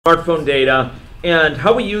smartphone data and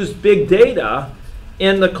how we use big data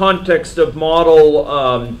in the context of model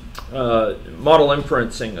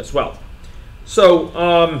inferencing as well.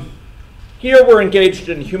 So here we're engaged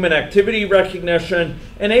in human activity recognition,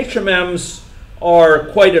 and HMMs are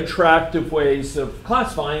quite attractive ways of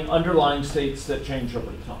classifying underlying states that change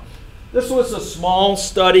over time. This was a small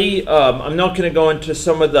study. I'm not going to go into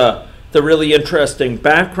some of the really interesting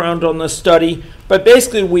background on this study, but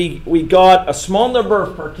basically we got a small number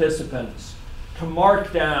of participants to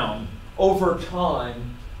mark down over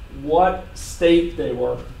time what state they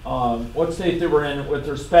were in with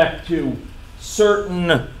respect to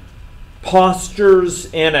certain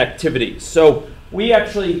postures and activities. So we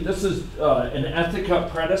actually, this is an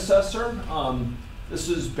Ethica predecessor. This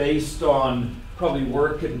is based on probably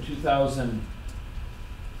work in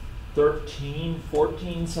 2013,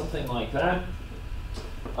 14, something like that.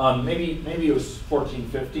 Maybe it was 14,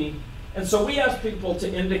 15. And so we asked people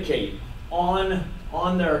to indicate on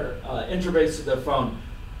their interface of their phone,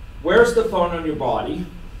 where's the phone on your body?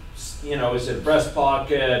 You know, is it breast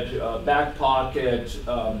pocket, back pocket,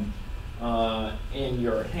 in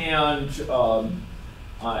your hand,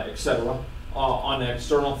 etc. On an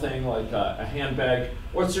external thing like a handbag.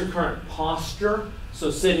 What's your current posture?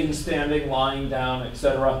 So sitting, standing, lying down,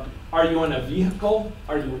 etc. Are you in a vehicle?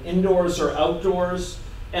 Are you indoors or outdoors?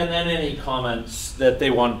 And then any comments that they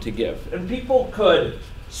wanted to give. And people could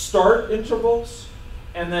start intervals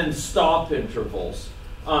and then stop intervals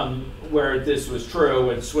where this was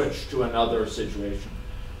true and switch to another situation.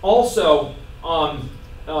 Also,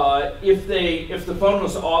 if the phone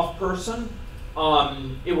was off person,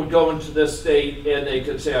 it would go into this state and they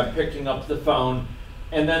could say, I'm picking up the phone.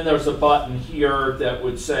 And then there's a button here that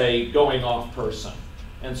would say going off person.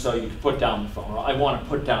 And so you could put down the phone. I want to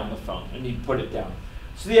put down the phone. I need to put it down.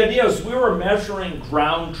 So the idea is we were measuring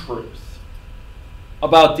ground truth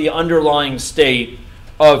about the underlying state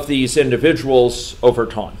of these individuals over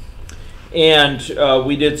time. And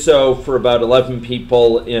we did so for about 11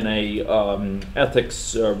 people in a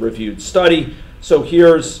ethics reviewed study. So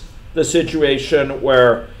here's the situation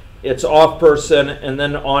where it's off person and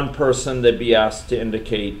then on person they'd be asked to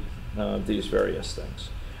indicate these various things.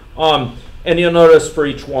 And you'll notice for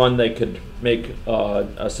each one they could make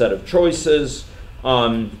a set of choices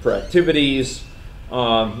for activities,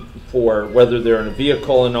 for whether they're in a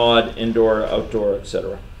vehicle or not, indoor, outdoor,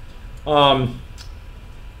 etc. And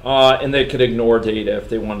they could ignore data if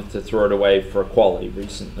they wanted to throw it away for quality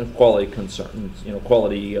concerns,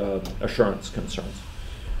 quality assurance concerns.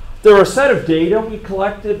 There were a set of data we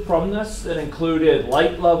collected from this that included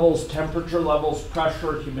light levels, temperature levels,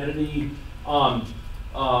 pressure, humidity,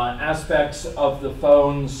 aspects of the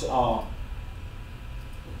phone's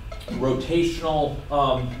rotational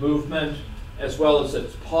movement, as well as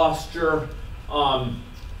its posture, and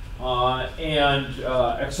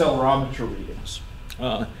accelerometer readings.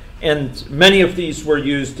 And many of these were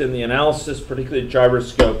used in the analysis, particularly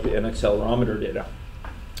gyroscope and accelerometer data.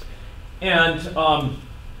 And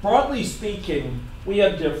broadly speaking, we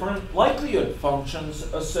have different likelihood functions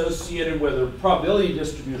associated with, or probability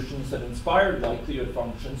distributions that inspired likelihood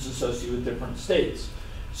functions associated with different states.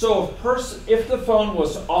 So if the phone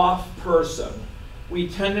was off person, we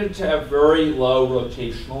tended to have very low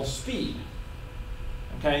rotational speed.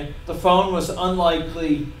 Okay? The phone was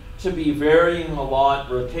unlikely to be varying a lot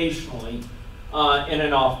rotationally in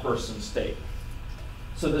an off-person state.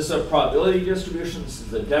 So this is a probability distribution, this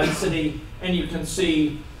is the density, and you can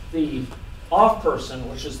see the off-person,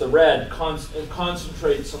 which is the red,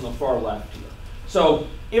 concentrates on the far left here. So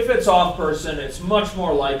if it's off-person, it's much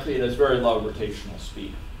more likely it has very low rotational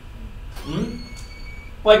speed.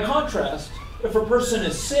 By contrast, if a person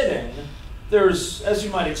is sitting, there's, as you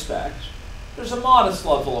might expect, there's a modest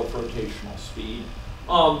level of rotational speed.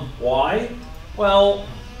 Why? Well, a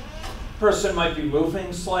person might be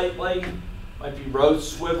moving slightly, might be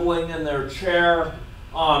swiveling in their chair.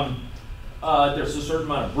 There's a certain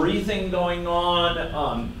amount of breathing going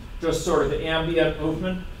on, just sort of ambient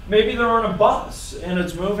movement. Maybe they're on a bus and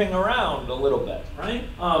it's moving around a little bit, right?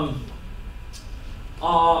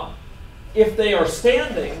 If they are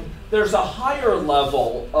standing, there's a higher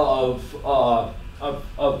level of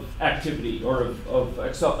activity or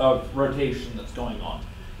of rotation that's going on.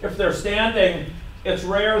 If they're standing, it's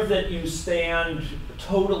rare that you stand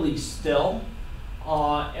totally still.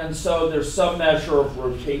 And so there's some measure of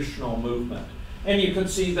rotational movement. And you can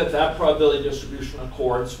see that that probability distribution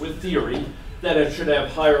accords with theory that it should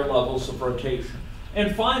have higher levels of rotation.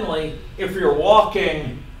 And finally, if you're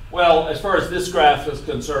walking, well, as far as this graph is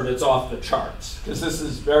concerned, it's off the charts, because this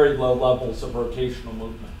is very low levels of rotational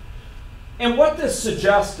movement. And what this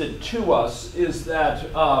suggested to us is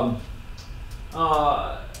that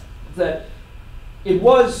that it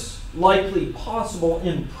was likely possible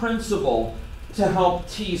in principle to help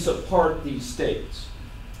tease apart these states.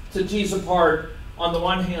 To tease apart, on the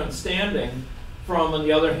one hand, standing from, on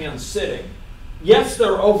the other hand, sitting. Yes,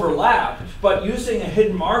 they're overlapped, but using a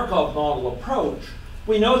hidden Markov model approach,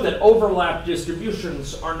 we know that overlap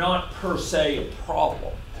distributions are not per se a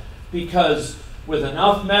problem. Because with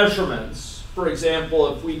enough measurements, for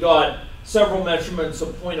example, if we got several measurements of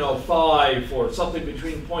 0.05 or something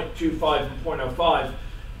between 0.25 and 0.05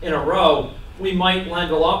 in a row, we might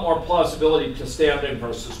lend a lot more plausibility to standing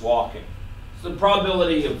versus walking. So the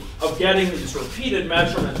probability of getting these repeated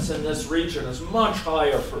measurements in this region is much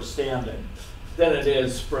higher for standing than it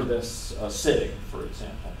is for this sitting, for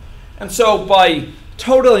example. And so by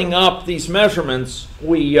totaling up these measurements,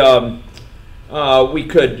 we could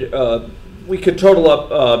total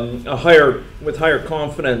up with higher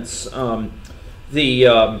confidence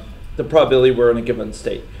the probability we're in a given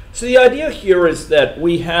state. So the idea here is that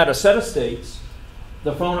we had a set of states: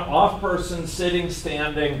 the phone off person, sitting,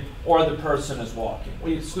 standing, or the person is walking.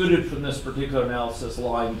 We excluded from this particular analysis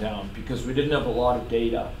lying down because we didn't have a lot of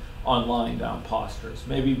data on lying down postures.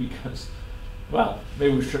 Maybe because, well,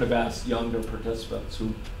 maybe we should have asked younger participants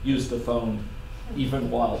who use the phone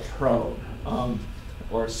even while prone,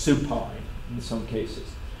 or supine in some cases.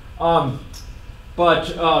 But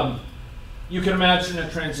you can imagine a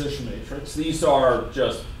transition matrix. These are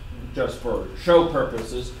just for show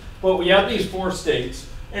purposes. But we have these four states,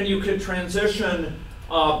 and you could transition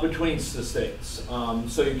between the states.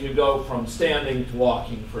 So you could go from standing to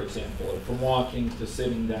walking, for example, or from walking to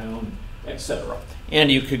sitting down, etc. And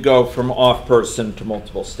you could go from off person to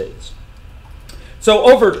multiple states. So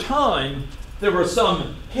over time, there was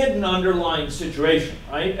some hidden underlying situation,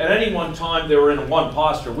 right? At any one time, they were in one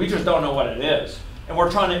posture. We just don't know what it is. And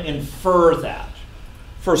we're trying to infer that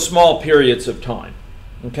for small periods of time,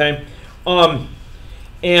 okay? So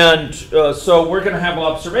we're going to have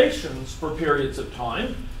observations for periods of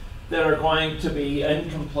time that are going to be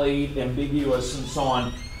incomplete, ambiguous, and so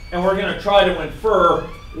on. And we're going to try to infer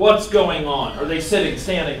what's going on. Are they sitting,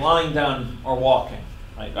 standing, lying down, or walking?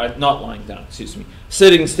 Right? Not lying down, excuse me.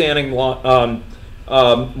 Sitting, standing, walking,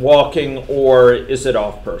 or is it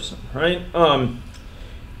off person, right?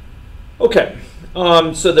 Okay.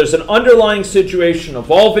 So there's an underlying situation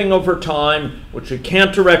evolving over time, which we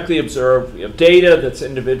can't directly observe. We have data that's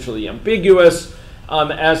individually ambiguous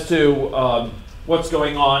as to what's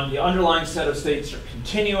going on. The underlying set of states are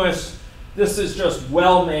continuous. This is just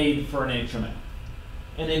well made for an HMM.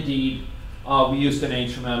 And indeed, we used an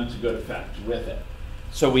HMM to good effect with it.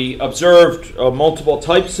 So we observed multiple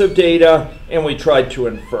types of data, and we tried to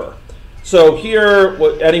infer. So here,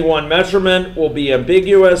 any one measurement will be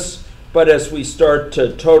ambiguous. But as we start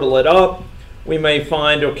to total it up, we may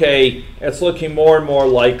find, okay, it's looking more and more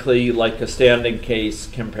likely like a standing case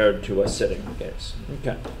compared to a sitting case.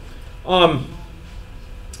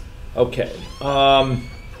 Okay.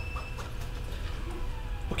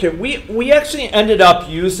 We actually ended up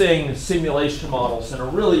using simulation models in a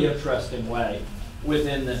really interesting way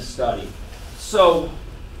within this study. So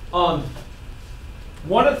one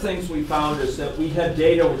of the things we found is that we had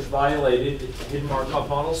data which violated hidden Markov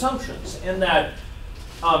model assumptions, in that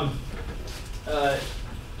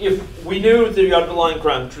if we knew the underlying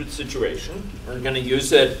ground truth situation, we're going to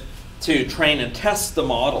use it to train and test the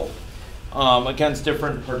model against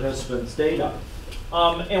different participants' data.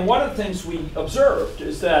 And one of the things we observed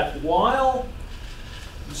is that while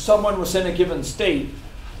someone was in a given state,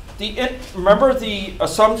 remember the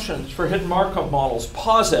assumptions for hidden Markov models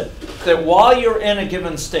posit that while you're in a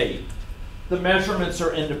given state, the measurements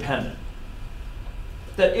are independent.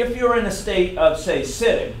 That if you're in a state of, say,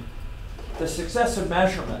 sitting, the successive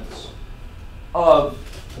measurements of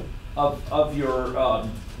your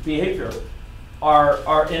behavior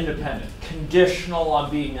are independent, conditional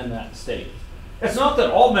on being in that state. It's not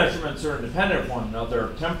that all measurements are independent of one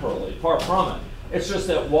another temporally, far from it. It's just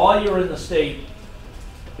that while you're in the state,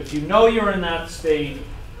 if you know you're in that state,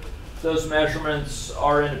 those measurements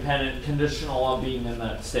are independent, conditional on being in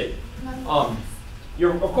that state.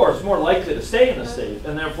 You're, of course, more likely to stay in a state,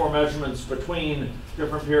 and therefore measurements between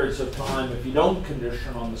different periods of time, if you don't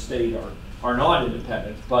condition on the state, are not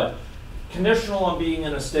independent. But conditional on being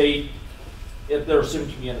in a state, they're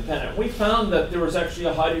assumed to be independent. We found that there was actually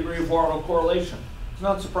a high degree of autocorrelation. It's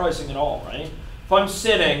not surprising at all, right? If I'm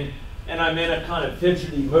sitting and I'm in a kind of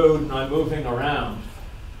fidgety mood and I'm moving around,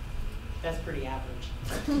 that's pretty average.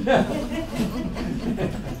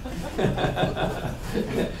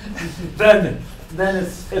 then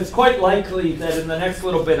it's quite likely that in the next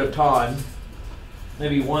little bit of time,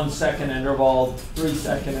 maybe 1 second interval, 3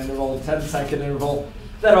 second interval, 10 second interval,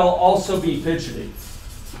 that'll also be fidgety.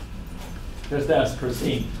 Just ask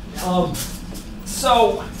Christine.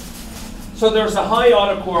 So there's a high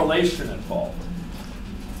autocorrelation involved.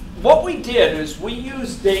 What we did is we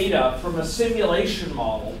used data from a simulation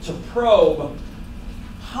model to probe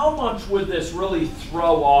how much would this really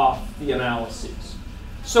throw off the analyses.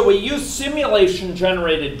 So we used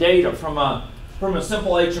simulation-generated data from a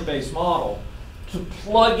simple agent-based model to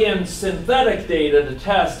plug in synthetic data to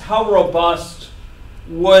test how robust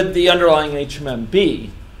would the underlying HMM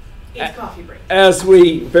be It's coffee break. as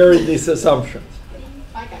we varied these assumptions.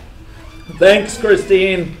 Bye, guys. Thanks,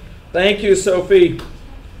 Christine. Thank you, Sophie.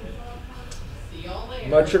 See y'all later.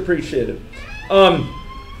 Much appreciated.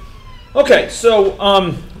 Okay, so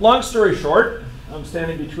long story short, I'm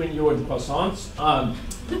standing between you and croissants.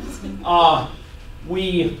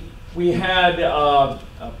 We had a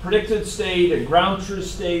predicted state, a ground truth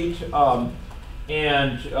state,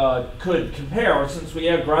 and could compare, since we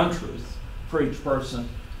had ground truth for each person.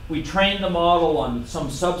 We trained the model on some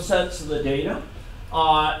subsets of the data,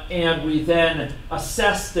 and we then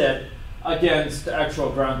assessed it against actual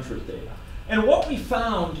ground truth data. And what we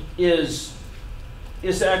found is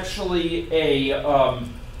actually a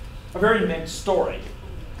very mixed story.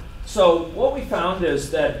 So what we found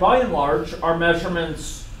is that by and large, our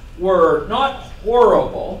measurements were not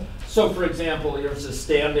horrible. So for example, here's a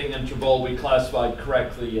standing interval we classified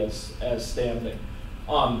correctly as standing.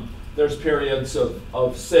 There's periods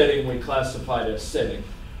of sitting we classified as sitting.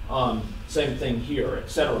 Same thing here,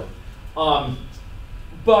 etc.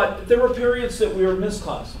 But there were periods that we were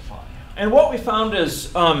misclassifying. And what we found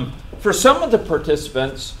is, for some of the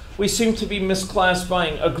participants, we seem to be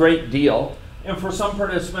misclassifying a great deal. And for some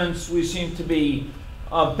participants, we seem to be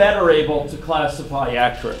better able to classify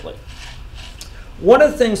accurately. One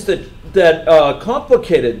of the things that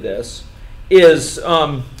complicated this is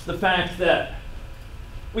the fact that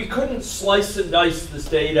we couldn't slice and dice this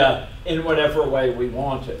data in whatever way we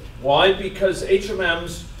wanted. Why? Because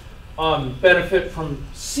HMMs benefit from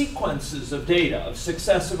sequences of data, of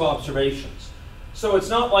successive observations. So it's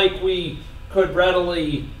not like we could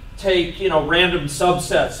readily take random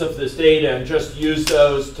subsets of this data and just use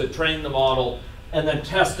those to train the model and then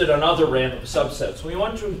test it on other random subsets. We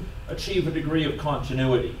want to achieve a degree of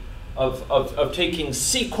continuity, of taking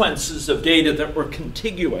sequences of data that were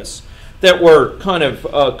contiguous, that were kind of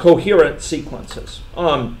coherent sequences.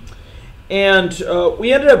 And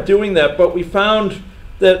we ended up doing that, but we found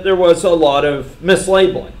that there was a lot of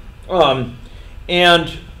mislabeling. And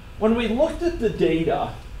when we looked at the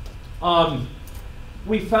data,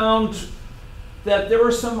 we found that there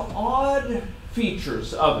were some odd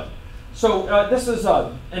features of it. So this is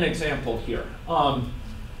an example here.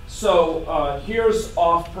 Here's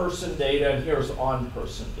off-person data and here's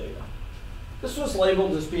on-person data. This was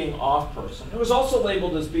labeled as being off-person. It was also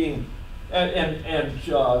labeled as being, and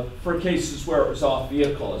for cases where it was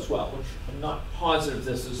off-vehicle as well, which I'm not positive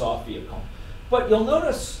this is off-vehicle. But you'll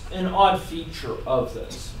notice an odd feature of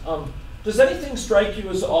this. Does anything strike you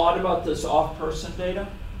as odd about this off-person data?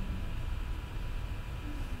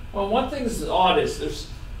 Well, one thing that's odd is this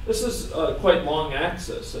is quite long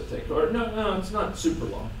axis, I think. Or no, it's not super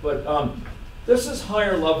long, but this is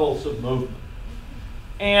higher levels of movement.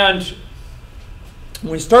 And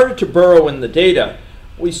when we started to burrow in the data,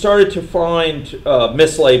 we started to find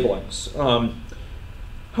mislabelings.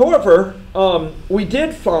 However, we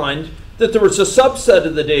did find that there was a subset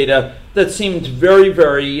of the data that seemed very,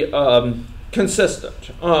 very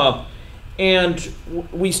consistent. And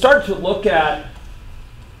we started to look at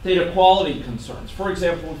data quality concerns. For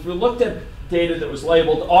example, if we looked at data that was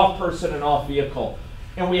labeled off-person and off-vehicle,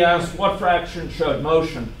 and we asked what fraction showed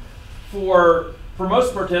motion, for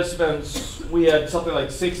most participants, we had something like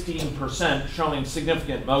 16% showing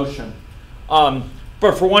significant motion.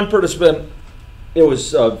 But for one participant, it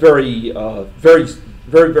was very,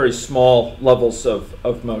 very small levels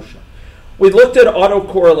of motion. We looked at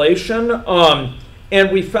autocorrelation,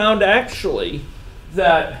 and we found actually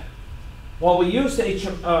that while we used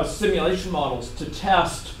simulation models to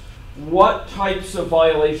test what types of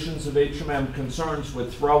violations of HMM concerns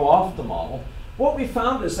would throw off the model, what we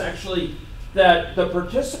found is actually that the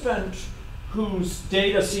participant whose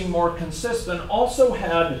data seemed more consistent also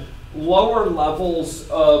had lower levels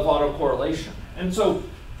of autocorrelation. And so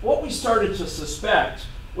what we started to suspect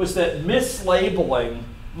was that mislabeling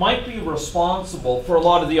might be responsible for a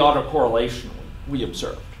lot of the autocorrelation we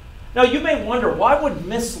observed. Now you may wonder, why would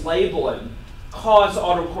mislabeling cause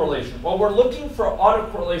autocorrelation? Well, we're looking for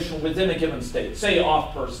autocorrelation within a given state, say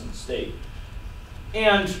off-person state.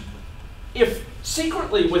 And if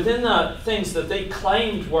secretly within the things that they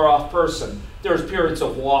claimed were off-person, there's periods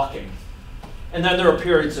of walking, and then there are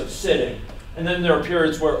periods of sitting, and then there are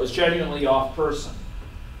periods where it was genuinely off-person,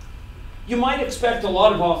 you might expect a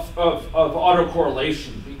lot of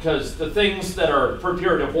autocorrelation, because the things that are per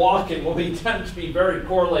period of walking will tend to be very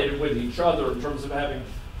correlated with each other in terms of having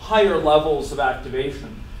higher levels of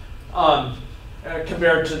activation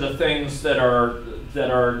compared to the things that are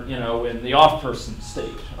in the off-person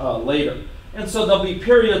state later. And so there'll be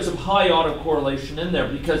periods of high autocorrelation in there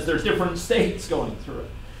because there's different states going through it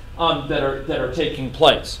that are taking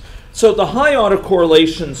place. So the high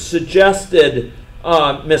autocorrelation suggested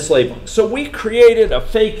mislabeling. So we created a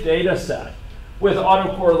fake data set with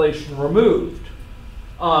autocorrelation removed.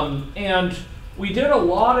 And we did a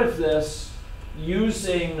lot of this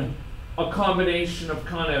using a combination of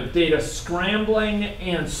kind of data scrambling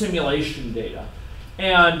and simulation data.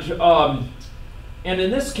 And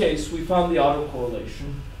in this case, we found the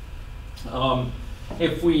autocorrelation.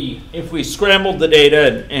 If we scrambled the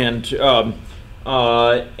data and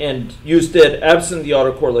used it absent the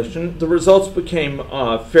autocorrelation, the results became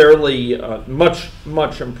fairly much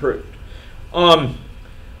improved.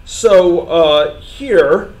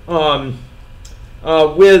 Here,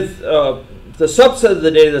 with the subset of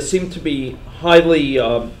the data that seemed to be high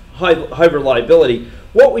reliability,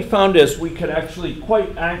 what we found is we could actually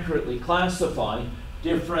quite accurately classify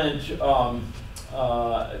different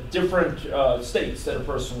states that a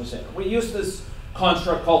person was in. We used this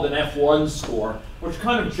construct called an F1 score, which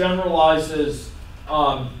kind of generalizes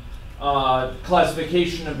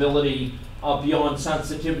classification ability beyond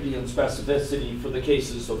sensitivity and specificity for the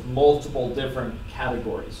cases of multiple different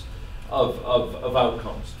categories of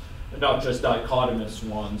outcomes, not just dichotomous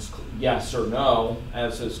ones, yes or no,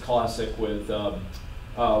 as is classic with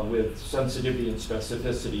sensitivity and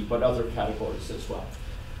specificity, but other categories as well.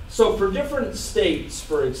 So for different states,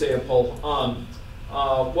 for example,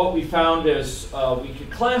 what we found is we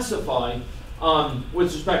could classify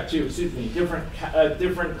with respect to,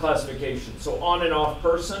 different classifications. So on and off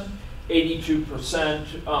person,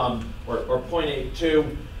 82% or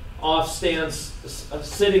 0.82. Off stance,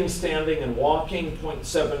 sitting, standing, and walking,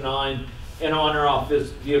 0.79. And on or off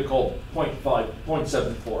vehicle,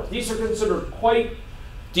 0.74. These are considered quite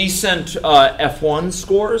decent F1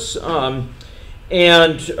 scores.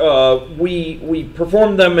 We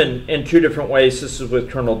performed them in two different ways. This is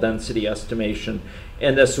with kernel density estimation,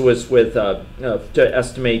 and this was with to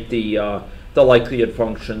estimate the likelihood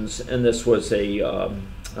functions, and this was a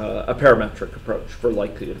parametric approach for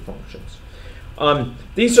likelihood functions.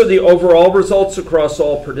 These are the overall results across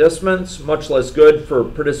all participants, much less good for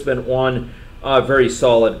participant 1, very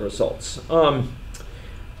solid results.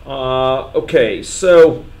 Okay,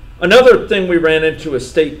 so another thing we ran into is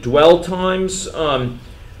state dwell times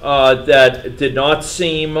that did not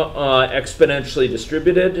seem exponentially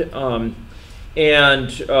distributed.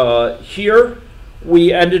 Here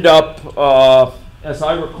we ended up, as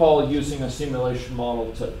I recall, using a simulation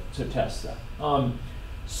model to test that.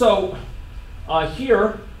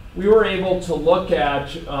 Here we were able to look at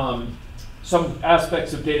some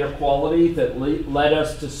aspects of data quality that led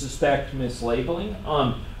us to suspect mislabeling.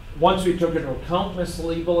 Once we took into account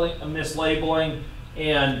mislabeling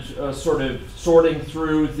and sort of sorting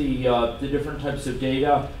through the different types of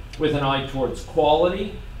data with an eye towards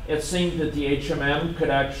quality, it seemed that the HMM could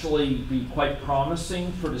actually be quite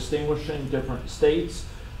promising for distinguishing different states.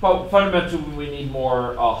 But fundamentally, we need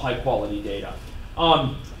more high quality data.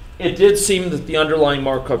 It did seem that the underlying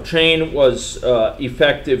Markov chain was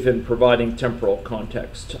effective in providing temporal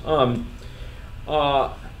context.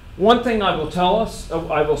 One thing I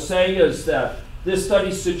will say is that this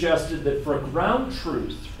study suggested that for ground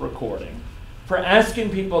truth recording, for asking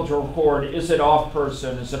people to record, is it off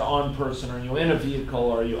person, is it on person, are you in a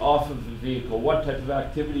vehicle, are you off of the vehicle, what type of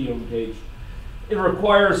activity you engage, it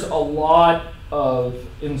requires a lot of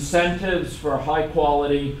incentives for high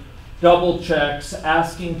quality, double checks,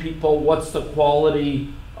 asking people what's the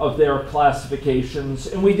quality of their classifications.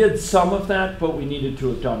 And we did some of that, but we needed to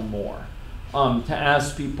have done more to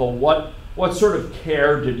ask people what sort of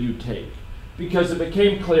care did you take? Because it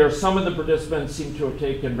became clear some of the participants seemed to have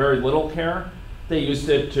taken very little care. They used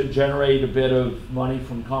it to generate a bit of money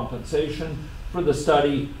from compensation for the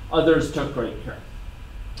study. Others took great care.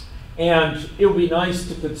 And it would be nice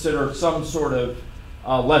to consider some sort of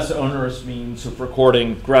less onerous means of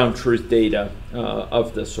recording ground truth data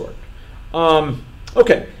of this sort.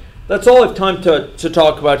 Okay, that's all I have time to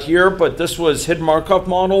talk about here, but this was hidden Markov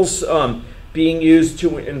models being used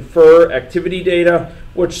to infer activity data,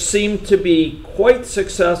 which seemed to be quite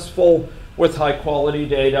successful with high quality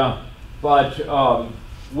data, but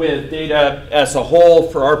with data as a whole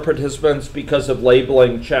for our participants because of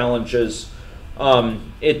labeling challenges.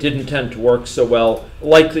 It didn't tend to work so well,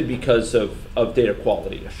 likely because of data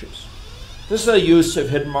quality issues. This is a use of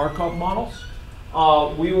hidden Markov models.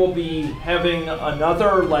 We will be having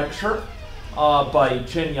another lecture by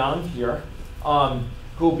Chin Yang here, who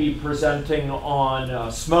will be presenting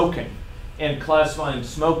on smoking and classifying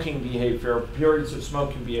smoking behavior, periods of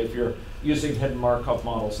smoking behavior, using hidden Markov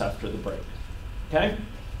models after the break. Okay?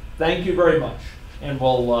 Thank you very much. And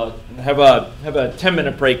we'll have a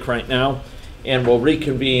 10-minute break right now, and we'll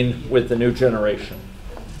reconvene with the new generation.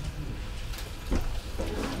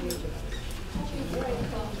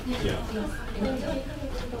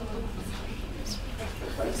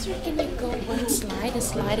 Sir, can you go one slide, a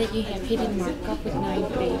slide that you have hidden markup with 9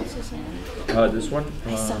 bases? This one?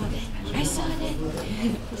 I saw that.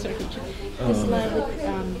 Sorry. The slide with,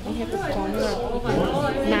 you have the formula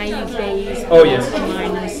of 9 base, Oh, yeah.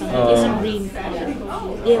 minus something. It's in green color.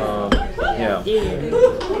 Yeah.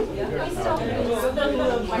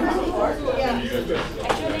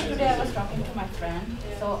 Actually, today I was talking to my friend,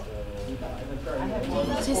 so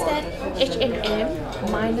So is that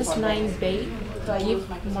H&M minus 9 base give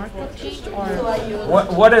markup change or?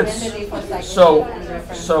 What it's so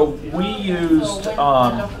we used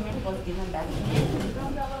document was given back to me.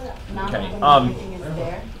 Now okay everything is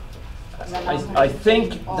there. I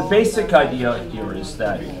think the basic idea here is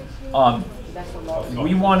that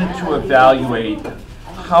we wanted to evaluate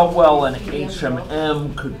how well an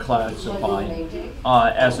HMM could classify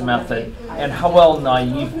as a method, and how well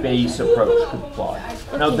naive Bayes approach could apply.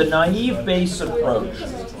 Now, the naive Bayes approach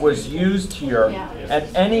was used here.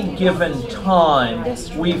 At any given time,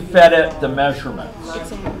 we fed it the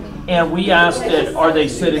measurements. And we asked it, are they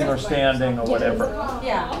sitting or standing or whatever.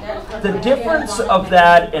 The difference of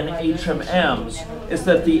that and HMMs is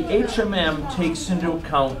that the HMM takes into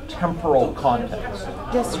account temporal context.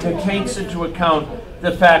 It takes into account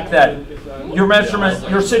the fact that your measurement,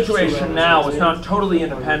 your situation now is not totally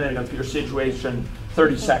independent of your situation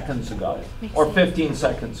 30 seconds ago or 15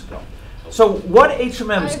 seconds ago. So what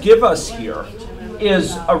HMMs give us here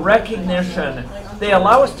is a recognition. They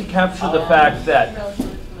allow us to capture the fact that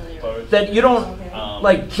you don't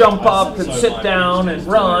like jump up and sit down and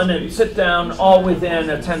run and sit down all within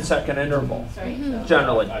a 10-second interval,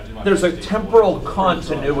 generally. There's a temporal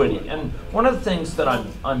continuity. And one of the things that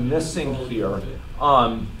I'm missing here,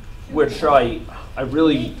 which I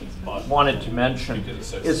really wanted to mention,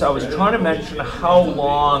 is I was trying to mention how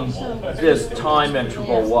long this time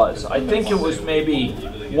interval was. I think it was maybe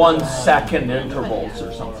 1 second intervals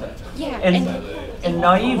or something. Yeah, and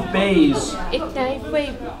naive Bayes. If naive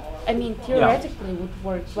Bayes, I mean, theoretically would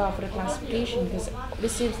work well for the classification because it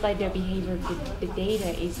seems like their behavior, the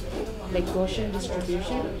data is like Gaussian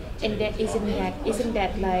distribution, and that isn't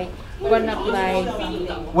that like one of like.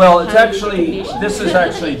 Well, it's actually this is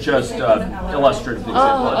actually just illustrative example.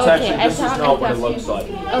 Oh, it's okay. actually this is not what it looks like.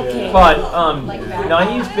 Okay. But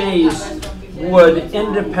naive Bayes would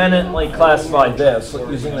independently classify this,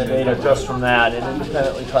 using the data just from that, and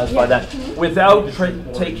independently classify that without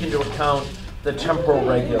taking into account the temporal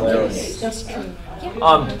regularity. Yes, that's true.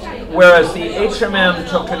 Whereas the HMM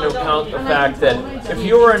took into account the fact that if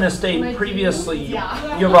you were in a state previously, you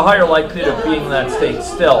have a higher likelihood of being in that state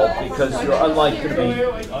still because you're unlikely to be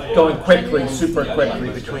going quickly, super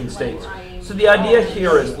quickly between states. So the idea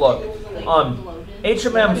here is, look,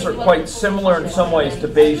 HMMs are quite similar in some ways to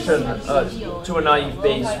Bayesian, to a naive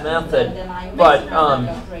Bayes method, but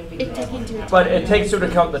it takes into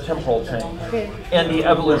account the temporal change and the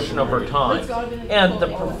evolution over time. And the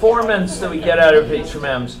performance that we get out of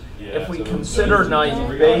HMMs, if we consider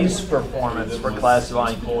naive Bayes performance for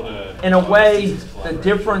classifying, in a way, the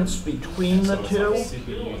difference between the two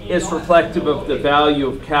is reflective of the value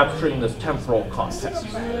of capturing this temporal context.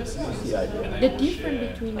 Is the idea. The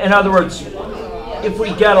difference between. In other words, if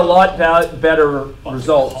we get a lot better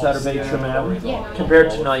results out of HMM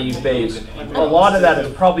compared to naive Bayes, a lot of that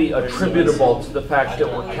is probably attributable to the fact that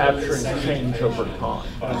we're capturing change over time.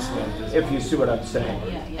 If you see what I'm saying.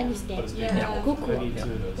 Understand? Yeah. Cool.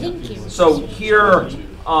 Thank you. So here,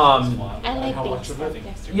 I like Bayes.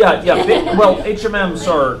 Well, HMMs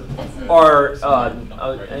are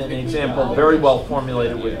an example very well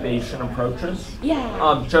formulated with Bayesian approaches.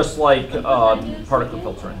 Yeah. Just like particle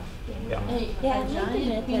filtering. Yeah, I like the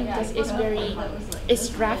method because it's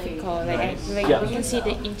graphical. Like we can see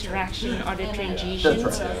the interaction or the transitions.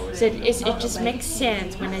 That's right. So it just makes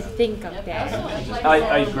sense when I think of that.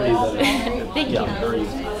 I agree that Thank you.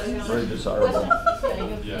 very desirable.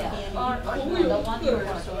 Yeah. Or the one you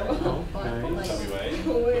were sort of, Okay. like,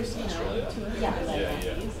 WA? Australia? yeah, like,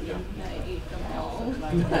 Yeah, yeah. I ate them all.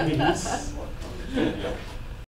 Nice. Yeah.